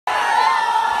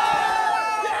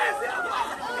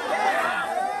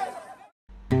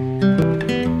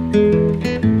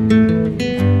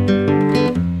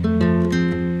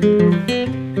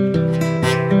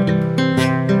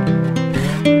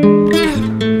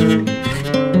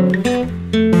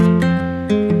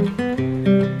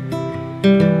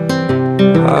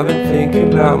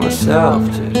about myself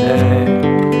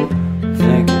today,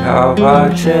 thinking how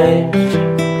I changed,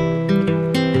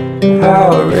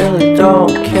 how I really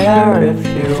don't care if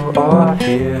you are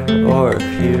here or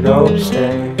if you don't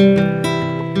stay.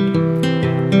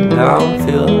 Now I'm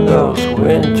feeling those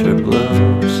winter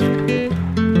blues,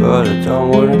 but I don't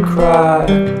wanna cry.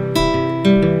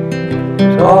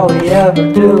 All we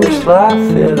ever do is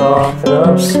laugh it off, and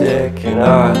I'm sick and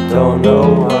I don't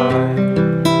know why.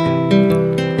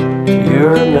 Do you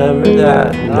remember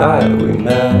that night we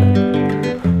met?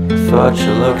 I thought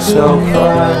you looked so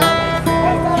fine.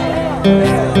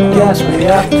 Guess we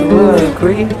have to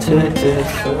agree to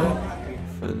disagree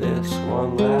for this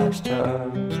one last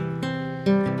time.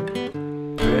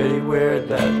 Pretty weird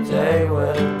that day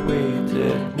when we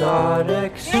did not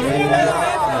exchange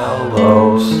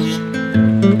hellos.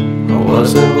 I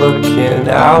wasn't looking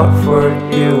out for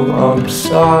you, I'm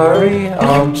sorry,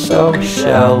 I'm so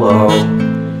shallow.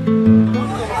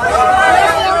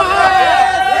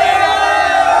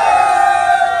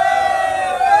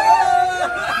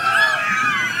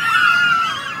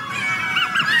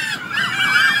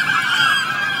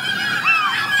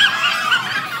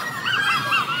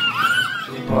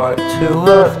 Part 2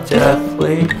 of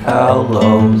Deathly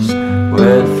Hallows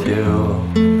with you.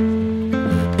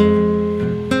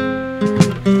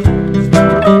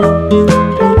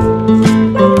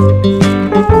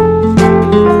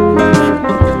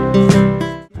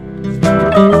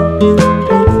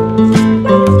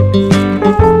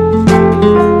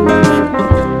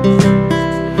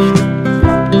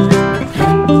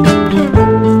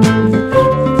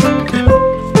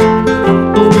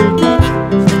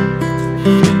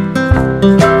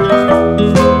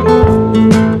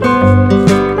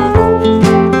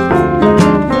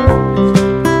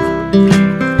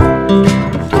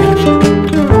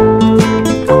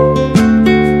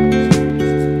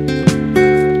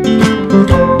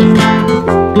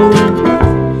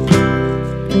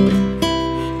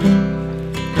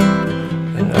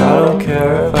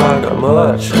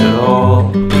 Much at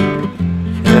all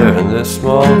here in this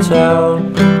small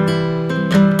town,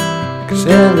 'cause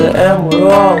in the end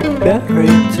we're all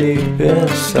buried deep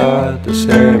inside the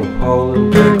same hole in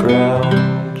the ground.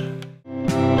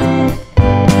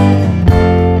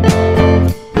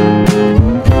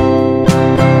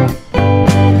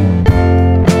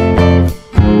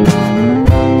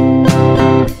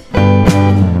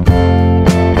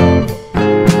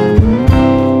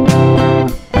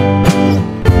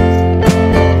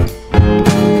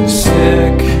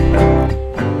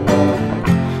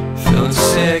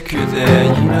 Sicker than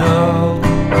you know,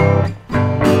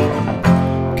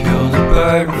 killed a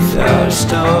bird without a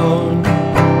stone,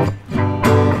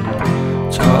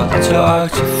 taught the dog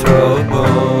to throw a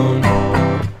bone.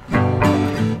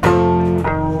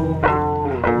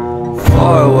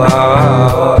 For a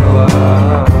while,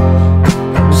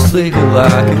 sleeping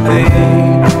like a baby,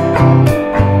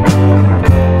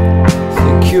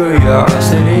 the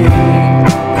curiosity.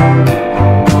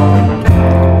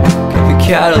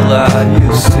 Cat alive,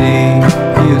 you see,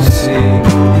 you see,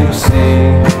 you see.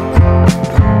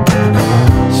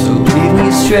 So leave me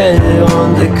stranded on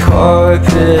the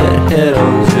carpet, head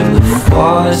under the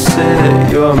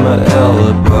faucet, you're my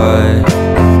alibi.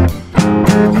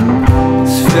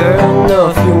 It's fair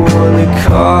enough you wanna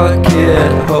cock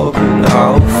it, hoping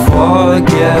I'll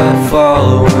forget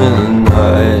following the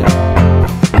night.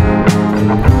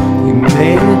 You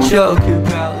made a joke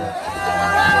about